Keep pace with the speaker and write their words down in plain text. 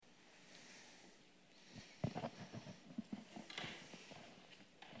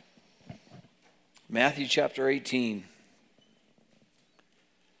Matthew chapter 18.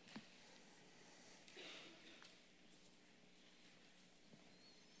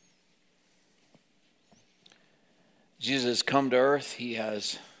 Jesus has come to earth. He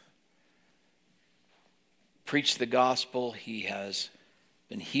has preached the gospel. He has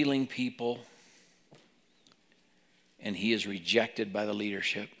been healing people. And he is rejected by the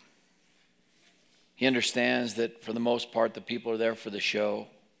leadership. He understands that for the most part, the people are there for the show.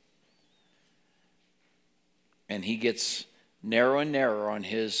 And he gets narrower and narrower on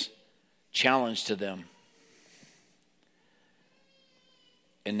his challenge to them.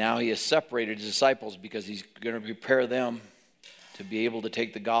 And now he has separated his disciples because he's going to prepare them to be able to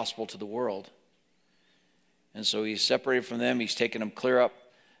take the gospel to the world. And so he's separated from them. He's taken them clear up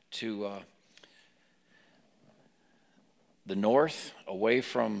to the north, away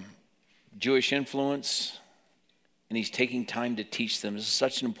from Jewish influence. And he's taking time to teach them. This is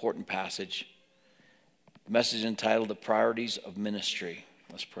such an important passage. The message entitled, The Priorities of Ministry.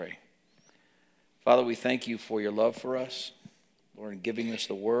 Let's pray. Father, we thank you for your love for us, Lord, in giving us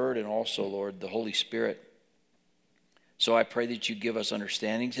the word and also, Lord, the Holy Spirit. So I pray that you give us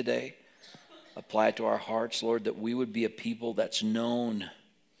understanding today, apply it to our hearts, Lord, that we would be a people that's known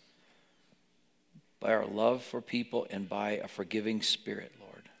by our love for people and by a forgiving spirit,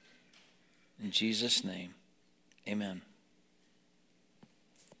 Lord. In Jesus' name, amen.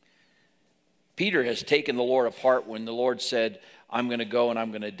 Peter has taken the Lord apart when the Lord said, I'm going to go and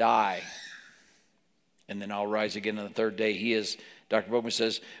I'm going to die, and then I'll rise again on the third day. He is, Dr. Bowman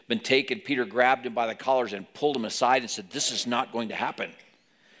says, been taken. Peter grabbed him by the collars and pulled him aside and said, this is not going to happen.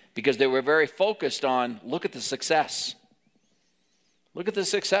 Because they were very focused on, look at the success. Look at the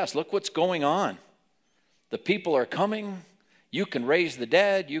success. Look what's going on. The people are coming. You can raise the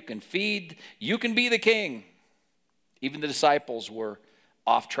dead. You can feed. You can be the king. Even the disciples were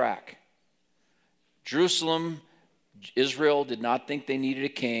off track. Jerusalem, Israel did not think they needed a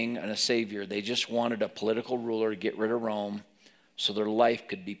king and a savior. They just wanted a political ruler to get rid of Rome so their life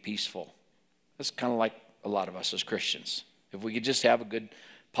could be peaceful. That's kind of like a lot of us as Christians. If we could just have a good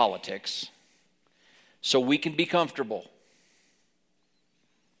politics so we can be comfortable.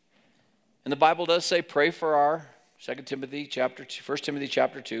 And the Bible does say, pray for our, 1 Timothy chapter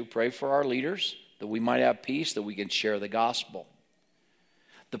 2, pray for our leaders, that we might have peace, that we can share the gospel.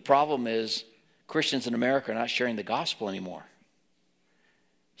 The problem is, Christians in America are not sharing the gospel anymore.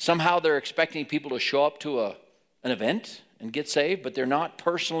 Somehow they're expecting people to show up to an event and get saved, but they're not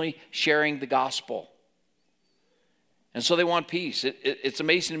personally sharing the gospel. And so they want peace. It's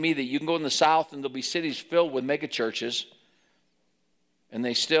amazing to me that you can go in the South and there'll be cities filled with mega churches, and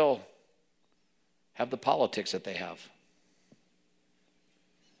they still have the politics that they have.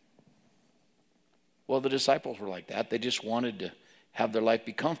 Well, the disciples were like that. They just wanted to have their life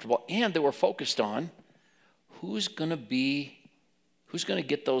be comfortable, and they were focused on who's going to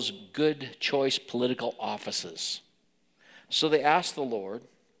get those good choice political offices. So they asked the Lord,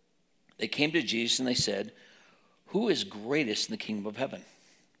 they came to Jesus and they said, who is greatest in the kingdom of heaven?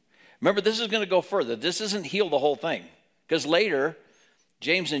 Remember, this is going to go further. This doesn't heal the whole thing, because later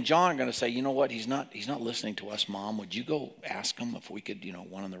James and John are going to say, you know what, he's not listening to us, Mom. Would you go ask him if we could,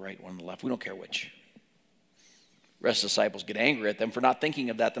 one on the right, one on the left? We don't care which. The rest of the disciples get angry at them for not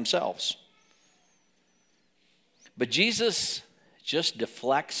thinking of that themselves. But Jesus just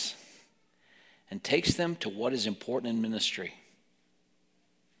deflects and takes them to what is important in ministry.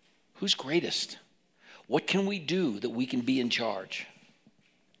 Who's greatest? What can we do that we can be in charge?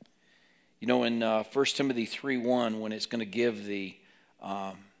 In 1 Timothy 3:1, when it's going to give the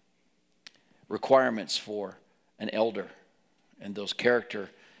requirements for an elder and those character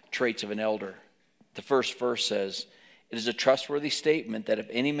traits of an elder, the first verse says, it is a trustworthy statement that if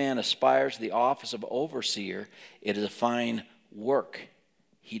any man aspires to the office of overseer, it is a fine work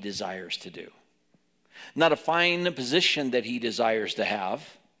he desires to do. Not a fine position that he desires to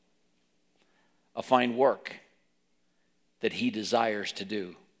have, a fine work that he desires to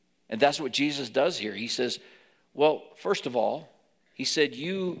do. And that's what Jesus does here. He says, well, first of all, he said,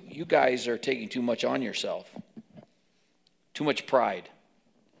 you guys are taking too much on yourself, too much pride.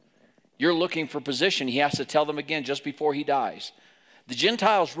 You're looking for position. He has to tell them again just before he dies. The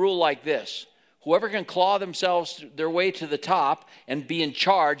Gentiles rule like this. Whoever can claw themselves their way to the top and be in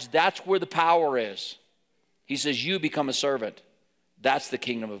charge, that's where the power is. He says, you become a servant. That's the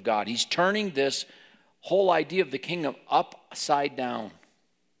kingdom of God. He's turning this whole idea of the kingdom upside down.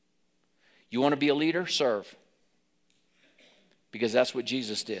 You want to be a leader? Serve. Because that's what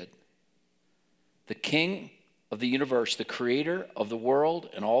Jesus did. The king of the universe, the creator of the world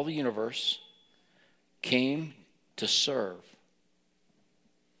and all the universe, came to serve.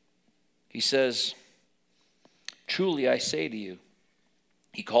 He says, Truly I say to you.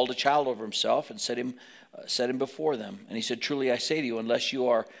 He called a child over himself and set him before them. And he said, truly I say to you, unless you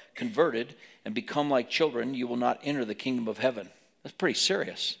are converted and become like children, you will not enter the kingdom of heaven. That's pretty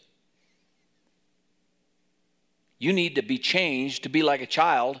serious. You need to be changed to be like a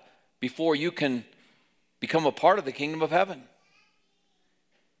child before you can become a part of the kingdom of heaven.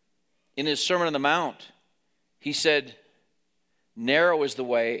 In his Sermon on the Mount, he said, narrow is the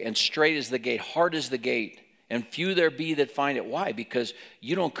way and straight is the gate, hard is the gate, and few there be that find it. Why? Because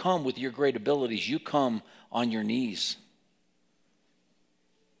you don't come with your great abilities. You come on your knees.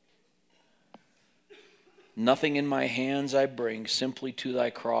 Nothing in my hands I bring, simply to thy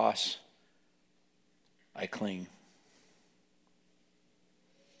cross I cling.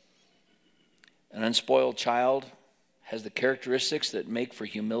 An unspoiled child has the characteristics that make for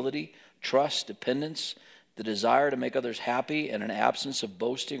humility, trust, dependence, the desire to make others happy, and an absence of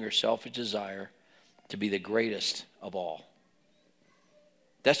boasting or selfish desire to be the greatest of all.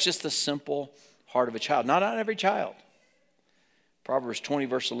 That's just the simple heart of a child. Not every child. Proverbs 20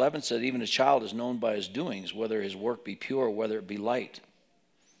 verse 11 said, even a child is known by his doings, whether his work be pure or whether it be light.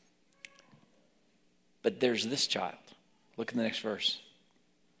 But there's this child. Look in the next verse.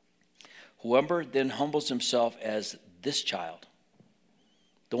 Whoever then humbles himself as this child,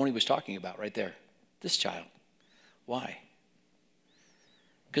 the one he was talking about right there, this child. Why?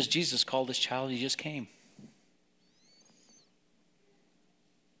 Because Jesus called this child, he just came.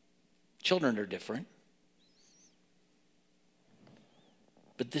 Children are different.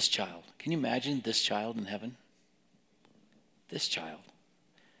 But this child, can you imagine this child in heaven? This child.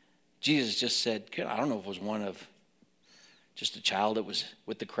 Jesus just said, I don't know if it was just a child that was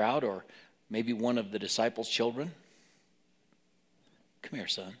with the crowd or maybe one of the disciples' children. Come here,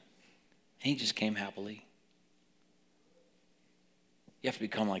 son. And he just came happily. You have to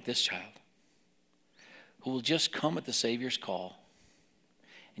become like this child who will just come at the Savior's call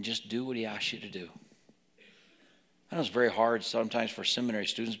and just do what he asks you to do. I know it's very hard sometimes for seminary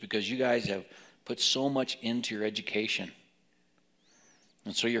students because you guys have put so much into your education.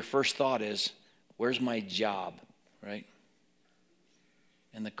 And so your first thought is, where's my job, right?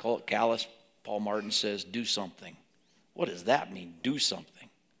 And the callous Paul Martin says, do something. What does that mean, do something?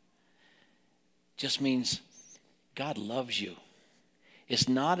 Just means God loves you. It's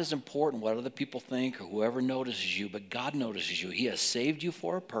not as important what other people think or whoever notices you, but God notices you. He has saved you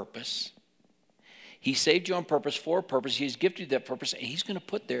for a purpose. He saved you on purpose for a purpose. He's gifted you that purpose, and he's going to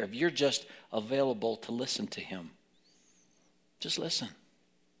put there if you're just available to listen to him. Just listen.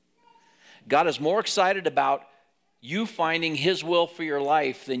 God is more excited about you finding his will for your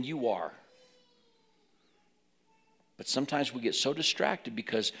life than you are. But sometimes we get so distracted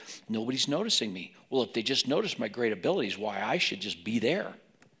because nobody's noticing me. Well, if they just notice my great abilities, why I should just be there.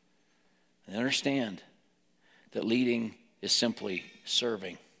 And understand that leading is simply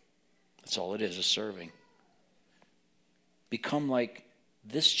serving. That's all it is serving. Become like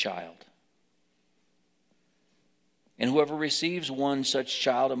this child. And whoever receives one such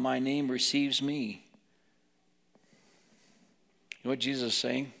child in my name receives me. You know what Jesus is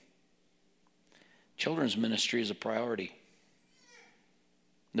saying? Children's ministry is a priority.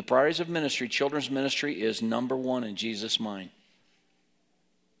 In the priorities of ministry, children's ministry is number one in Jesus' mind.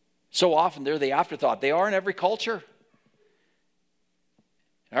 So often they're the afterthought. They are in every culture.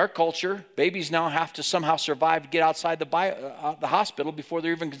 In our culture, babies now have to somehow survive to get outside the hospital before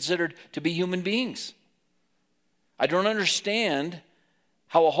they're even considered to be human beings. I don't understand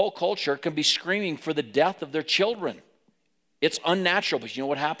how a whole culture can be screaming for the death of their children. It's unnatural, but you know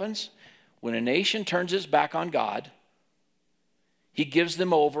what happens? When a nation turns its back on God, he gives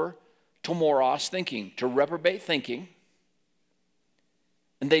them over to moros thinking, to reprobate thinking,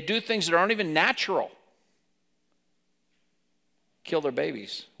 and they do things that aren't even natural. Kill their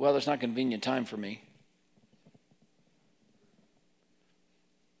babies. Well, there's not a convenient time for me.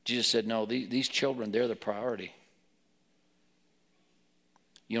 Jesus said, no, these children, they're the priority.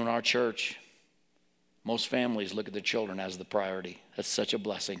 You know, in our church, most families look at their children as the priority. That's such a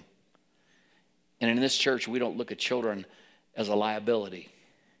blessing. And in this church, we don't look at children as a liability.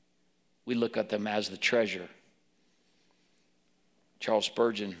 We look at them as the treasure. Charles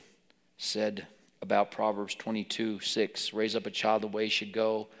Spurgeon said about Proverbs 22:6, raise up a child the way he should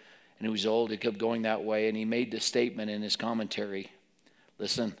go, and he was old, he kept going that way, and he made this statement in his commentary.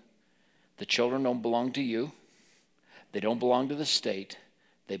 Listen, the children don't belong to you. They don't belong to the state.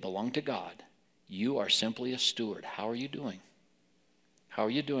 They belong to God. You are simply a steward. How are you doing? How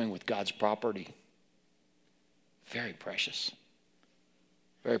are you doing with God's property? Very precious.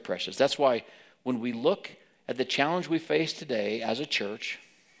 Very precious. That's why when we look at the challenge we face today as a church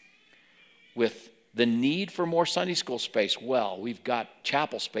with The need for more Sunday school space. Well, we've got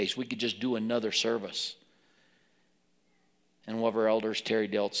chapel space. We could just do another service. And one of our elders, Terry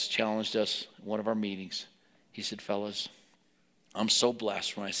Diltz, challenged us at one of our meetings. He said, fellas, I'm so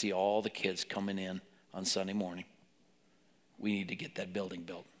blessed when I see all the kids coming in on Sunday morning. We need to get that building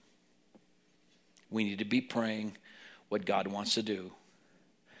built. We need to be praying what God wants to do.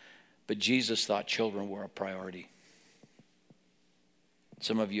 But Jesus thought children were a priority.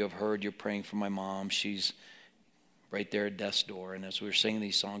 Some of you have heard you're praying for my mom. She's right there at death's door. And as we were singing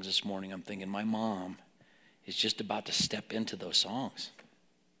these songs this morning, I'm thinking, my mom is just about to step into those songs.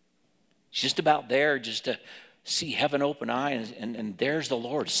 She's just about there just to see heaven open eyes, and there's the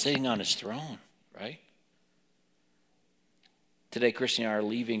Lord sitting on his throne, right? Today, Christy and I are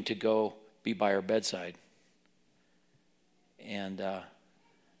leaving to go be by her bedside. And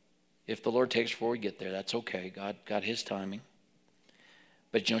if the Lord takes us before we get there, that's okay. God got his timing.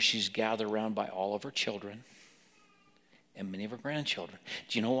 But, she's gathered around by all of her children and many of her grandchildren.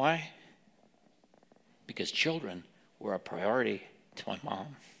 Do you know why? Because children were a priority to my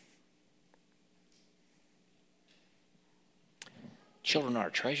mom. Children are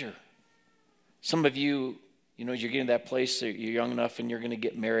a treasure. Some of you, you're getting to that place that you're young enough and you're going to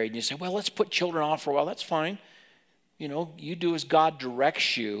get married. And you say, well, let's put children off for a while. That's fine. You do as God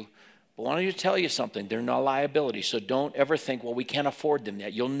directs you. But I want to tell you something. They're not a liability. So don't ever think, well, we can't afford them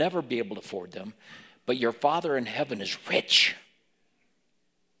yet. You'll never be able to afford them. But your Father in heaven is rich.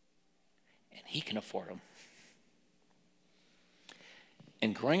 And he can afford them.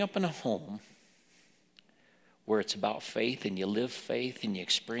 And growing up in a home where it's about faith and you live faith and you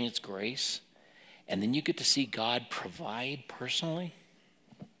experience grace, and then you get to see God provide personally,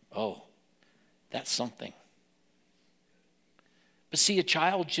 oh, that's something. But see, a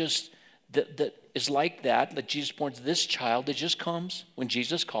child just that is like that Jesus points to, this child that just comes when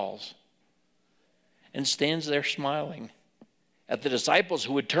Jesus calls and stands there smiling at the disciples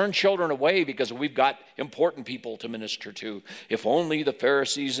who would turn children away because we've got important people to minister to. If only the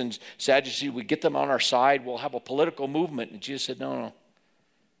Pharisees and Sadducees would get them on our side, we'll have a political movement. And Jesus said, no.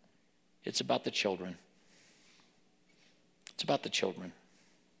 It's about the children. It's about the children.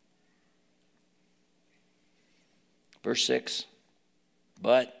 Verse 6,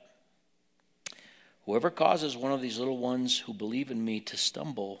 but whoever causes one of these little ones who believe in me to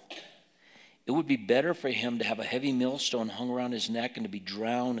stumble, it would be better for him to have a heavy millstone hung around his neck and to be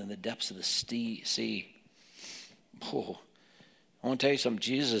drowned in the depths of the sea. Oh, I want to tell you something.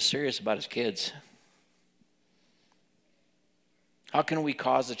 Jesus is serious about his kids. How can we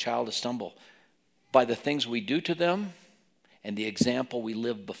cause a child to stumble? By the things we do to them and the example we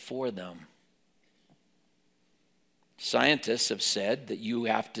live before them. Scientists have said that you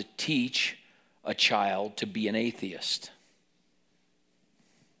have to teach a child to be an atheist.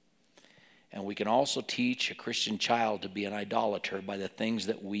 And we can also teach a Christian child to be an idolater by the things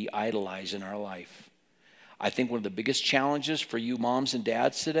that we idolize in our life. I think one of the biggest challenges for you moms and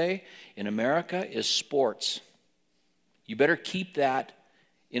dads today in America is sports. You better keep that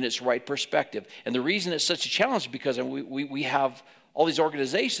in its right perspective. And the reason it's such a challenge is because we have all these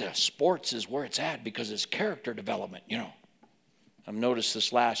organizations. Sports is where it's at because it's character development, I've noticed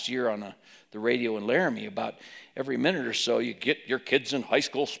this last year on the radio in Laramie, about every minute or so, you get your kids in high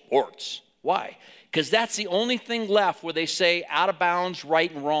school sports. Why? Because that's the only thing left where they say out of bounds,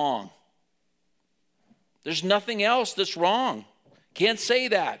 right and wrong. There's nothing else that's wrong. Can't say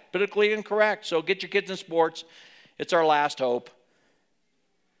that. Politically incorrect. So get your kids in sports. It's our last hope.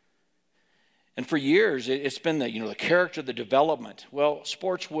 And for years, it's been the character, the development. Well,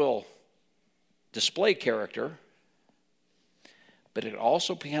 sports will display character, but it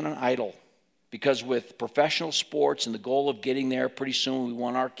also became an idol. Because with professional sports and the goal of getting there, pretty soon we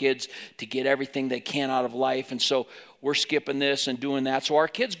want our kids to get everything they can out of life. And so we're skipping this and doing that. So our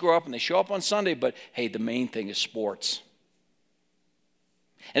kids grow up and they show up on Sunday, but hey, the main thing is sports.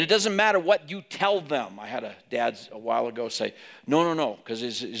 And it doesn't matter what you tell them. I had a dad a while ago say, no, because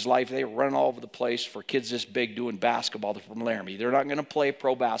his life, they were running all over the place for kids this big doing basketball. They're from Laramie. They're not going to play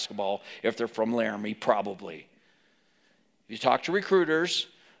pro basketball if they're from Laramie, probably. If you talk to recruiters,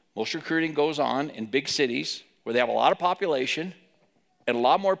 most recruiting goes on in big cities where they have a lot of population and a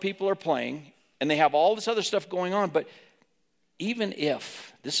lot more people are playing and they have all this other stuff going on. But even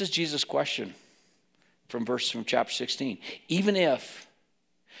if, this is Jesus' question from chapter 16, even if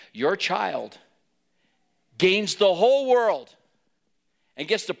your child gains the whole world and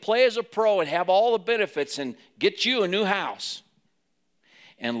gets to play as a pro and have all the benefits and get you a new house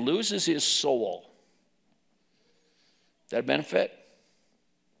and loses his soul, is that a benefit?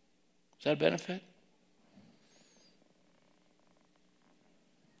 Is that a benefit?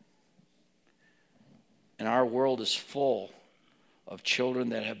 And our world is full of children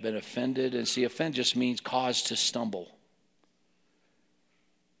that have been offended. And see, offend just means cause to stumble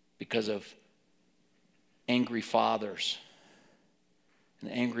because of angry fathers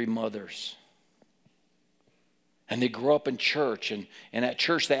and angry mothers. And they grow up in church, and at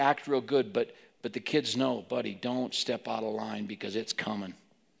church they act real good, but the kids know, buddy, don't step out of line because it's coming.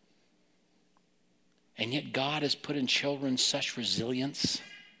 And yet God has put in children such resilience.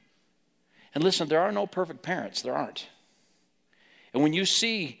 And listen, there are no perfect parents. There aren't. And when you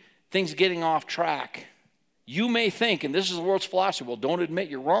see things getting off track, you may think, and this is the world's philosophy, well, don't admit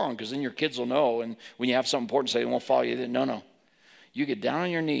you're wrong because then your kids will know. And when you have something important to say, they won't follow you. No. You get down on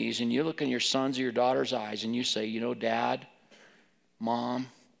your knees and you look in your son's or your daughter's eyes and you say, you know, Dad, Mom,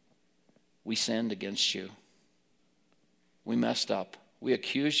 we sinned against you. We messed up. We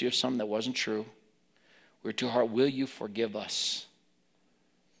accused you of something that wasn't true. We're too hard. Will you forgive us?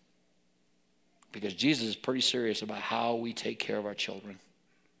 Because Jesus is pretty serious about how we take care of our children.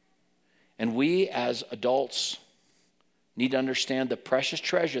 And we as adults need to understand the precious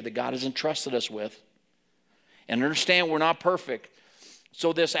treasure that God has entrusted us with and understand we're not perfect.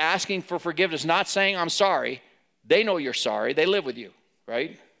 So this asking for forgiveness, not saying I'm sorry. They know you're sorry. They live with you,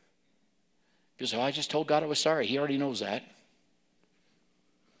 right? Because I just told God I was sorry. He already knows that.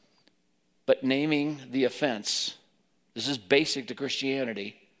 But naming the offense, this is basic to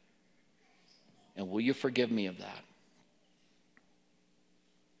Christianity. And will you forgive me of that?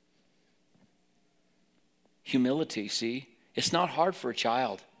 Humility, see? It's not hard for a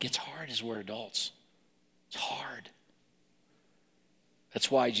child. It gets hard as we're adults. It's hard. That's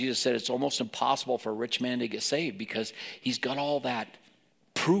why Jesus said it's almost impossible for a rich man to get saved because he's got all that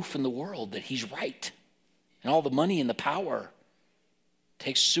proof in the world that he's right. And all the money and the power. It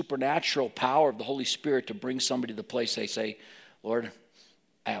takes supernatural power of the Holy Spirit to bring somebody to the place they say, Lord,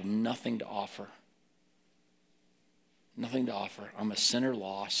 I have nothing to offer. Nothing to offer. I'm a sinner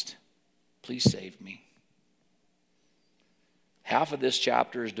lost. Please save me. Half of this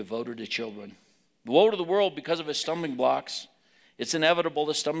chapter is devoted to children. Woe to the world because of its stumbling blocks. It's inevitable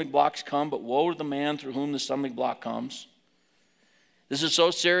the stumbling blocks come, but woe to the man through whom the stumbling block comes. This is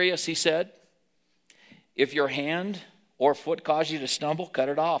so serious, he said. If your hand or foot cause you to stumble, cut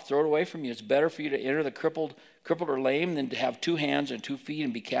it off. Throw it away from you. It's better for you to enter the crippled or lame than to have 2 hands and 2 feet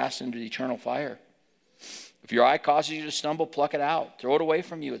and be cast into the eternal fire. If your eye causes you to stumble, pluck it out. Throw it away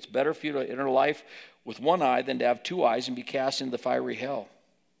from you. It's better for you to enter life with 1 eye than to have 2 eyes and be cast into the fiery hell.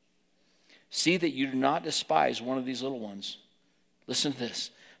 See that you do not despise one of these little ones. Listen to this.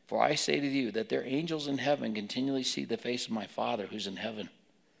 For I say to you that their angels in heaven continually see the face of my Father who's in heaven.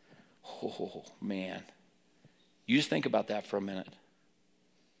 Oh, man. You just think about that for a minute.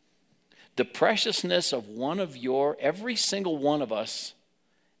 The preciousness of every single one of us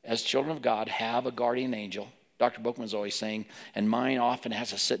as children of God have a guardian angel. Dr. Bookman's always saying, and mine often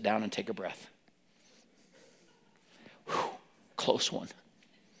has to sit down and take a breath. Whew, close one.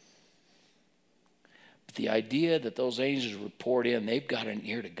 But the idea that those angels report in, they've got an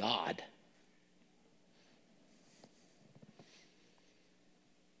ear to God.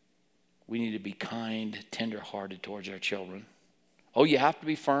 We need to be kind, tender-hearted towards our children. Oh, you have to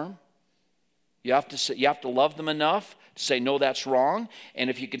be firm. You have to love them enough to say, no, that's wrong.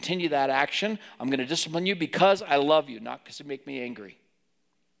 And if you continue that action, I'm going to discipline you because I love you, not because it make me angry.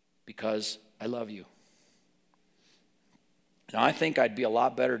 Because I love you. Now, I think I'd be a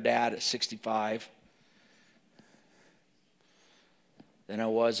lot better dad at 65 than I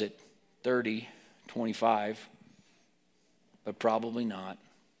was at 30, 25, but probably not.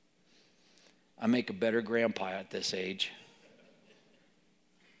 I make a better grandpa at this age.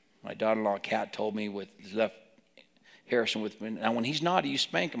 My daughter-in-law, Kat, told me left Harrison with me. Now, when he's naughty, you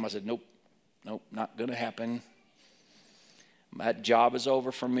spank him. I said, nope, not going to happen. That job is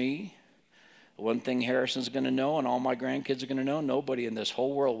over for me. One thing Harrison's going to know and all my grandkids are going to know, nobody in this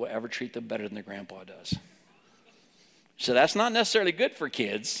whole world will ever treat them better than their grandpa does. So that's not necessarily good for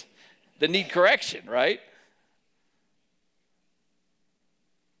kids that need correction, right?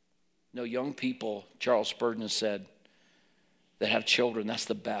 No, young people, Charles Spurgeon said, that have children, that's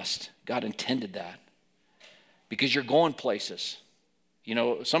the best. God intended that. Because you're going places. You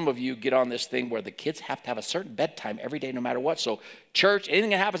know, some of you get on this thing where the kids have to have a certain bedtime every day no matter what. So church, anything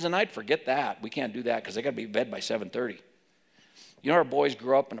that happens at night, forget that. We can't do that because they got to be in bed by 7:30. You know, our boys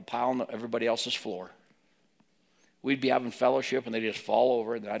grew up in a pile on everybody else's floor. We'd be having fellowship and they'd just fall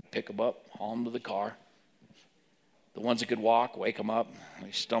over and then I'd pick them up, haul them to the car. The ones that could walk, wake them up.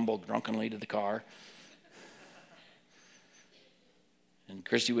 They stumble drunkenly to the car. And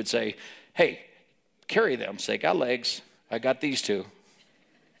Christy would say, hey, carry them. Say, got legs. I got these two.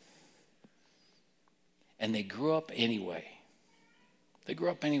 And they grew up anyway. They grew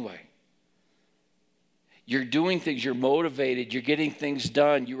up anyway. You're doing things, you're motivated, you're getting things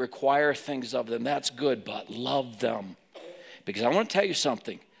done, you require things of them. That's good, but love them. Because I want to tell you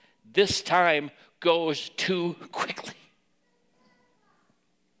something. This time goes too quickly.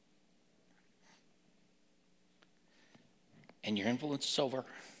 And your influence is over.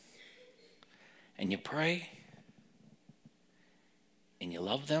 And you pray. And you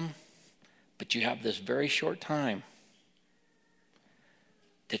love them. But you have this very short time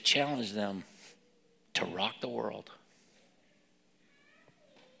to challenge them to rock the world.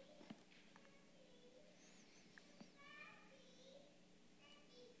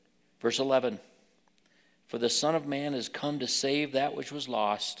 Verse 11, for the Son of Man has come to save that which was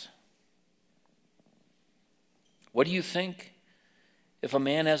lost. What do you think? If a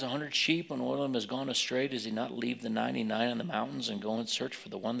man has 100 sheep and one of them has gone astray, does he not leave the 99 in the mountains and go and search for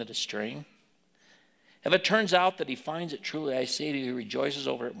the one that is straying? If it turns out that he finds it, truly I say to you, he rejoices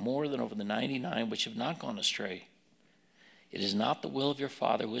over it more than over the 99 which have not gone astray. It is not the will of your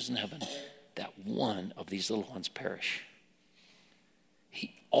Father who is in heaven that one of these little ones perish.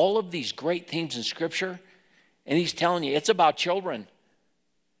 All of these great themes in Scripture, and he's telling you it's about children.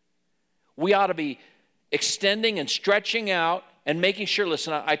 We ought to be extending and stretching out and making sure.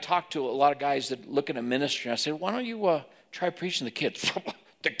 Listen, I talk to a lot of guys that looking at ministry, and I say, why don't you try preaching to the kids?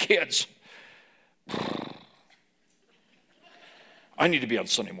 The kids. I need to be on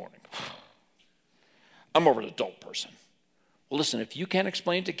Sunday morning. I'm more of an adult person. Well, listen, if you can't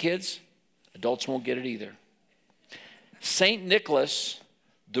explain it to kids, adults won't get it either. St. Nicholas,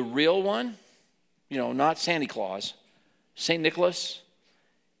 the real one, not Santa Claus, St. Nicholas,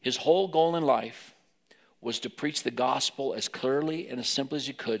 his whole goal in life was to preach the gospel as clearly and as simply as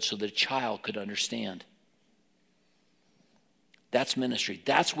he could so that a child could understand. That's ministry.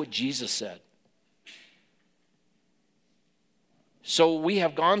 That's what Jesus said. So we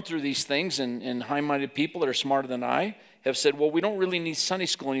have gone through these things, and high-minded people that are smarter than I have said, well, we don't really need Sunday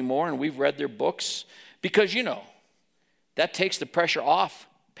school anymore, and we've read their books because, that takes the pressure off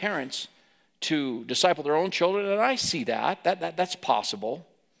parents to disciple their own children, and I see that's possible.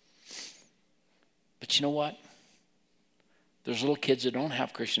 But you know what? There's little kids that don't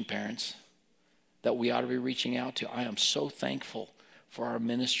have Christian parents that we ought to be reaching out to. I am so thankful for our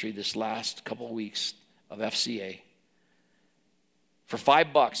ministry this last couple of weeks of FCA. For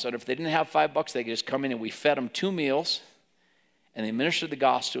 $5, and if they didn't have $5, they could just come in and we fed them 2 meals, and they ministered the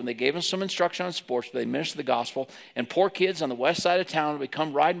gospel, and they gave them some instruction on sports, but they ministered the gospel, and poor kids on the west side of town would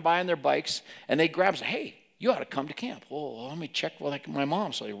come riding by on their bikes, and they grab us, hey, you ought to come to camp. Well, let me check with my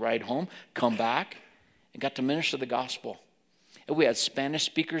mom. So they ride home, come back, and got to minister the gospel. And we had Spanish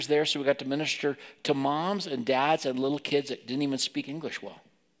speakers there, so we got to minister to moms and dads and little kids that didn't even speak English well.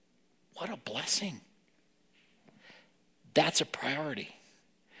 What a blessing. That's a priority.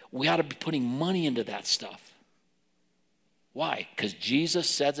 We ought to be putting money into that stuff. Why? Because Jesus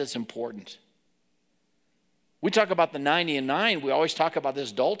says it's important. We talk about the 90 and 9. We always talk about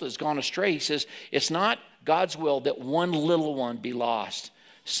this adult that's gone astray. He says it's not God's will that one little one be lost.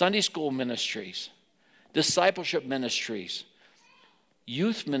 Sunday school ministries, discipleship ministries,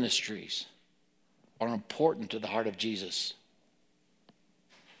 youth ministries are important to the heart of Jesus.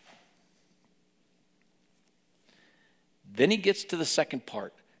 Then he gets to the second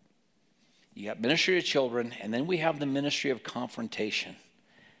part. You got ministry to children, and then we have the ministry of confrontation.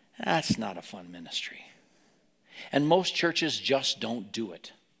 That's not a fun ministry. And most churches just don't do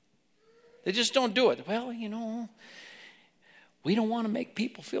it. They just don't do it. Well, we don't want to make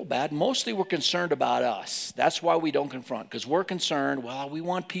people feel bad. Mostly we're concerned about us. That's why we don't confront, because we're concerned, we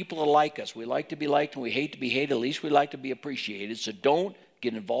want people to like us. We like to be liked, and we hate to be hated. At least we like to be appreciated. So don't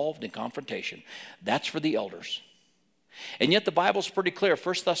get involved in confrontation. That's for the elders. And yet the Bible's pretty clear.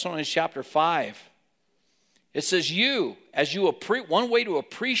 1 Thessalonians chapter 5. It says one way to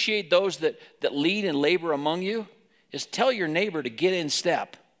appreciate those that lead and labor among you is tell your neighbor to get in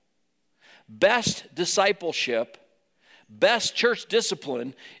step. Best discipleship, best church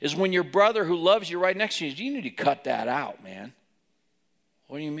discipline is when your brother who loves you right next to you need to cut that out, man.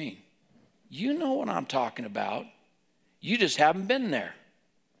 What do you mean? You know what I'm talking about. You just haven't been there.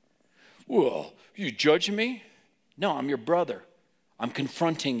 Well, you judging me? No, I'm your brother. I'm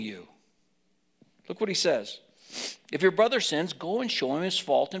confronting you. Look what he says. If your brother sins, go and show him his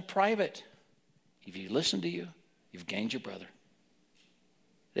fault in private. If he listens to you, you've gained your brother.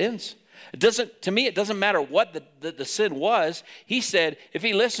 It ends. To me, it doesn't matter what the sin was. He said, if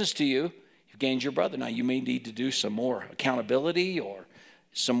he listens to you, you've gained your brother. Now, you may need to do some more accountability or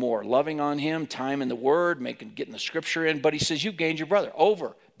some more loving on him, time in the Word, getting the Scripture in. But he says, you've gained your brother.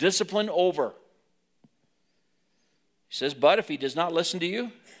 Over. Discipline over. He says, but if he does not listen to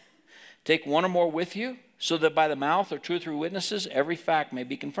you, take one or more with you, so that by the mouth of 2 or 3 witnesses, every fact may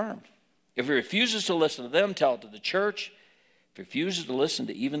be confirmed. If he refuses to listen to them, tell it to the church. If he refuses to listen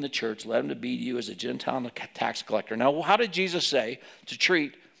to even the church, let him to be to you as a Gentile and a tax collector. Now, how did Jesus say to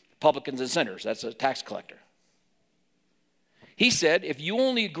treat publicans and sinners? That's a tax collector. He said, if you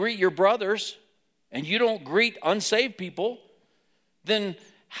only greet your brothers and you don't greet unsaved people, then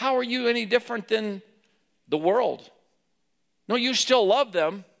how are you any different than the world? No, you still love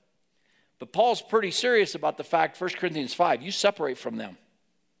them. But Paul's pretty serious about the fact, 1 Corinthians 5, you separate from them.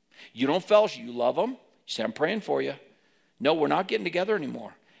 You don't fellowship, you love them. You say, I'm praying for you. No, we're not getting together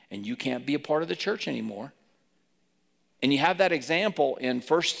anymore. And you can't be a part of the church anymore. And you have that example in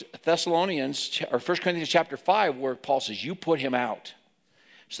 1 Corinthians chapter 5, where Paul says, you put him out.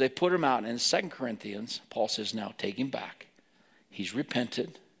 So they put him out. And in 2 Corinthians, Paul says, now take him back. He's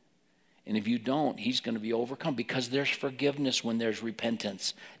repented. And if you don't, he's going to be overcome, because there's forgiveness when there's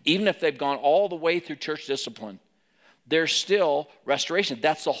repentance. Even if they've gone all the way through church discipline, there's still restoration.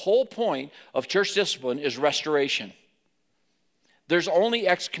 That's the whole point of church discipline, is restoration. There's only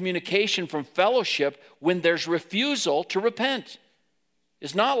excommunication from fellowship when there's refusal to repent.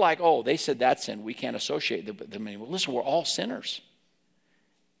 It's not like, oh, they said that sin, we can't associate them anymore. Listen, we're all sinners.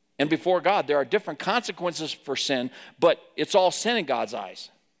 And before God, there are different consequences for sin, but it's all sin in God's eyes.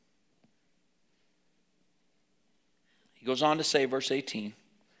 He goes on to say, verse 18,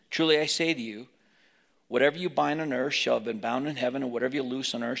 truly I say to you, whatever you bind on earth shall have been bound in heaven, and whatever you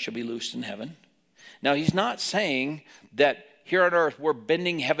loose on earth shall be loosed in heaven. Now, he's not saying that here on earth we're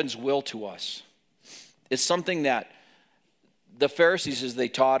bending heaven's will to us. It's something that the Pharisees, as they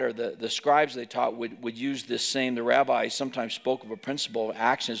taught, or the scribes they taught, would use this saying. The rabbis sometimes spoke of a principle of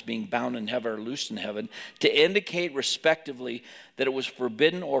actions being bound in heaven or loosed in heaven to indicate respectively that it was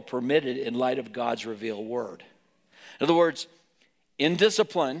forbidden or permitted in light of God's revealed word. In other words, in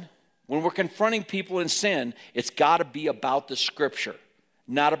discipline, when we're confronting people in sin, it's got to be about the Scripture,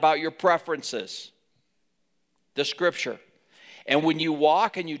 not about your preferences. The Scripture. And when you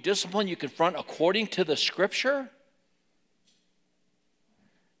walk and you discipline, you confront according to the Scripture,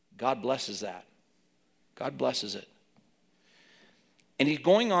 God blesses that. God blesses it. And he's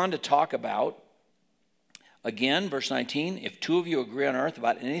going on to talk about, again, verse 19, if 2 of you agree on earth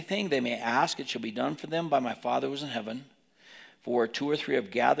about anything they may ask, it shall be done for them by my Father who is in heaven. For where 2 or 3 have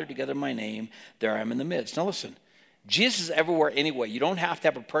gathered together in my name, there I am in the midst. Now listen, Jesus is everywhere anyway. You don't have to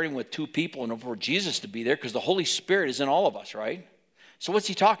have a praying with 2 people in order for Jesus to be there, because the Holy Spirit is in all of us, right? So what's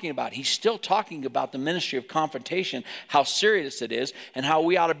he talking about? He's still talking about the ministry of confrontation, how serious it is, and how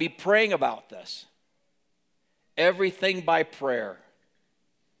we ought to be praying about this. Everything by prayer.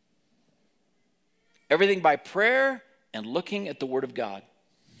 Everything by prayer and looking at the Word of God.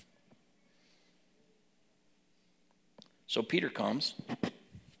 So Peter comes,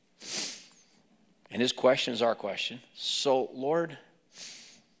 and his question is our question. So, Lord,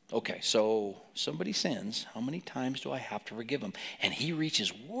 okay, so somebody sins. How many times do I have to forgive them? And he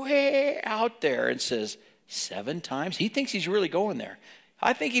reaches way out there and says, 7 times? He thinks he's really going there.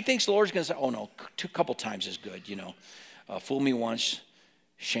 I think he thinks the Lord's going to say, oh, no, a couple times is good, you know. Fool me once,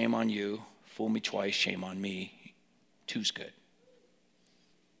 shame on you. Fool me twice, shame on me. 2's good.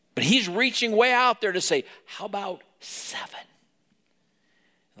 But he's reaching way out there to say, how about 7?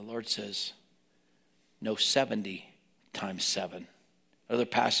 The Lord says, no, 70 times 7. Another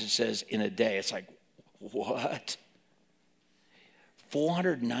passage says, in a day. It's like, what?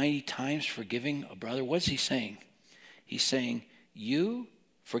 490 times forgiving a brother? What's he saying? He's saying, you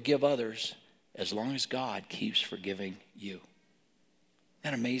forgive others as long as God keeps forgiving you. Isn't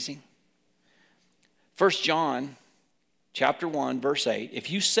that amazing? 1 John chapter 1, verse 8, if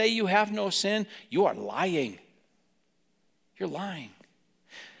you say you have no sin, you are lying. You're lying.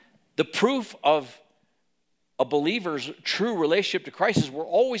 The proof of a believer's true relationship to Christ is we're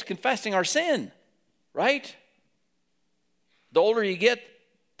always confessing our sin, right? The older you get,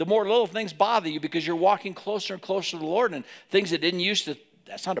 the more little things bother you, because you're walking closer and closer to the Lord, and things that didn't used to,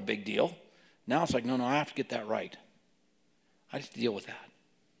 that's not a big deal. Now it's like, no, I have to get that right. I have to deal with that.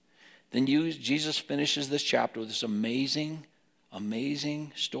 Then Jesus finishes this chapter with this amazing,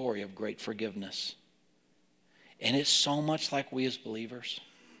 amazing story of great forgiveness. And it's so much like we as believers.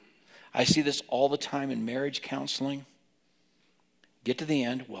 I see this all the time in marriage counseling. Get to the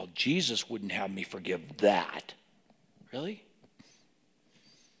end, well, Jesus wouldn't have me forgive that. Really?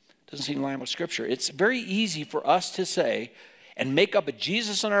 Doesn't seem in line with Scripture. It's very easy for us to say and make up a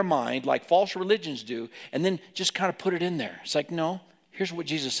Jesus in our mind like false religions do, and then just kind of put it in there. It's like, no. Here's what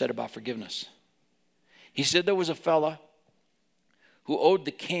Jesus said about forgiveness. He said there was a fella who owed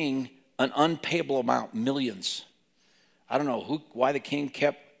the king an unpayable amount, millions. I don't know why the king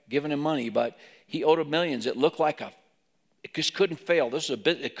kept giving him money, but he owed him millions. It looked like it just couldn't fail.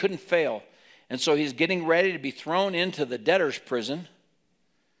 It couldn't fail. And so he's getting ready to be thrown into the debtor's prison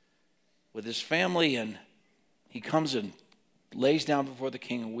with his family, and he comes and lays down before the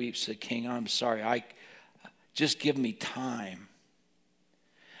king and weeps. Said, King, I'm sorry. Just give me time.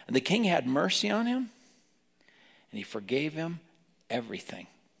 And the king had mercy on him, and he forgave him everything.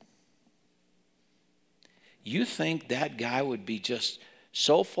 You think that guy would be just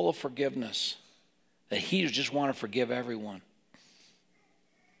so full of forgiveness that he would just want to forgive everyone?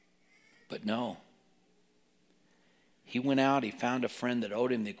 But no. He went out, he found a friend that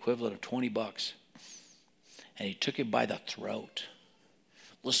owed him the equivalent of $20, and he took him by the throat.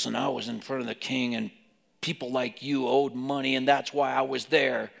 Listen, I was in front of the king, and people like you owed money, and that's why I was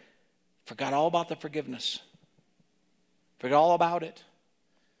there. Forgot all about the forgiveness. Forgot all about it.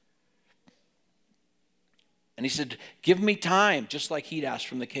 And he said, give me time, just like he'd asked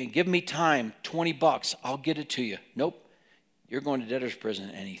from the king. Give me time, $20, I'll get it to you. Nope, you're going to debtor's prison.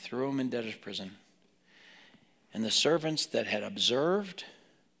 And he threw him in debtor's prison. And the servants that had observed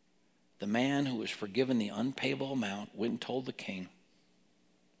the man who was forgiven the unpayable amount went and told the king.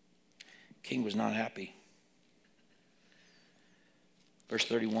 The king was not happy. Verse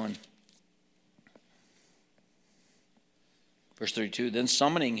 31. Verse 32, then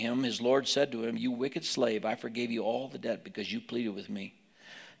summoning him, his Lord said to him, you wicked slave, I forgave you all the debt because you pleaded with me.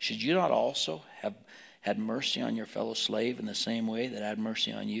 Should you not also have had mercy on your fellow slave in the same way that I had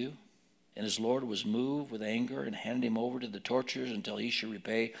mercy on you? And his Lord was moved with anger and handed him over to the torturers until he should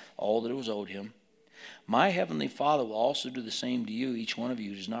repay all that was owed him. My heavenly Father will also do the same to you, each one of you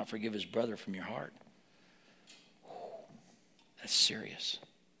who does not forgive his brother from your heart. That's serious.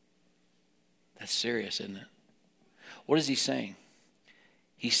 That's serious, isn't it? What is he saying?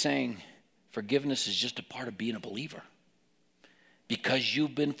 He's saying forgiveness is just a part of being a believer. Because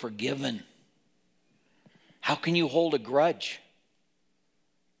you've been forgiven. How can you hold a grudge?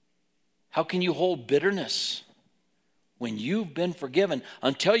 How can you hold bitterness when you've been forgiven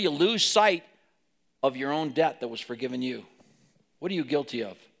until you lose sight of your own debt that was forgiven you? What are you guilty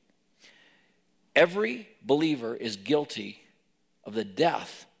of? Every believer is guilty of the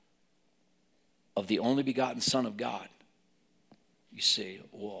death of the only begotten Son of God. You say,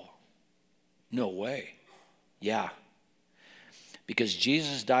 well, no way. Yeah. Because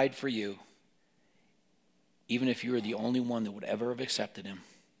Jesus died for you, even if you were the only one that would ever have accepted him.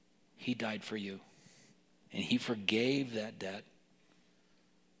 He died for you. And he forgave that debt,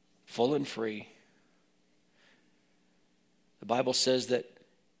 full and free. The Bible says that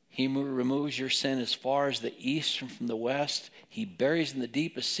he removes your sin as far as the east from the west. He buries in the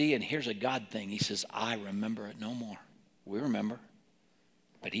deepest sea. And here's a God thing. He says, I remember it no more. We remember,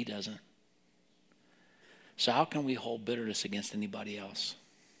 but he doesn't. So how can we hold bitterness against anybody else?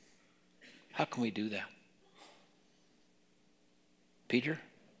 How can we do that? Peter,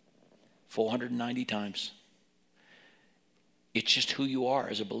 490 times. It's just who you are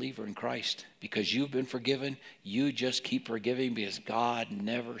as a believer in Christ. Because you've been forgiven, you just keep forgiving because God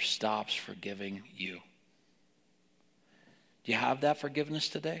never stops forgiving you. Do you have that forgiveness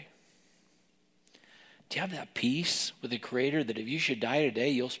today? Do you have that peace with the Creator that if you should die today,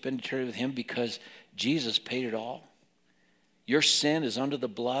 you'll spend eternity with him because Jesus paid it all? Your sin is under the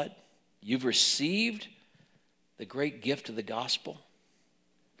blood. You've received the great gift of the gospel.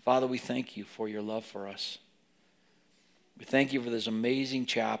 Father, we thank you for your love for us. We thank you for this amazing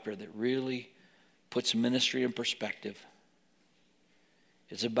chapter that really puts ministry in perspective.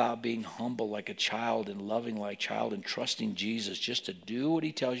 It's about being humble like a child and loving like a child and trusting Jesus just to do what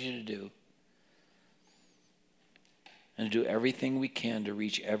he tells you to do. And to do everything we can to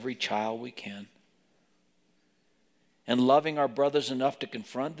reach every child we can. And loving our brothers enough to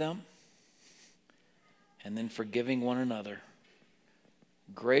confront them. And then forgiving one another.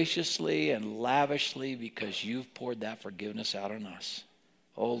 Graciously and lavishly because you've poured that forgiveness out on us.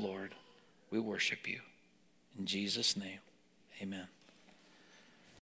 Oh Lord, we worship you. In Jesus' name, amen.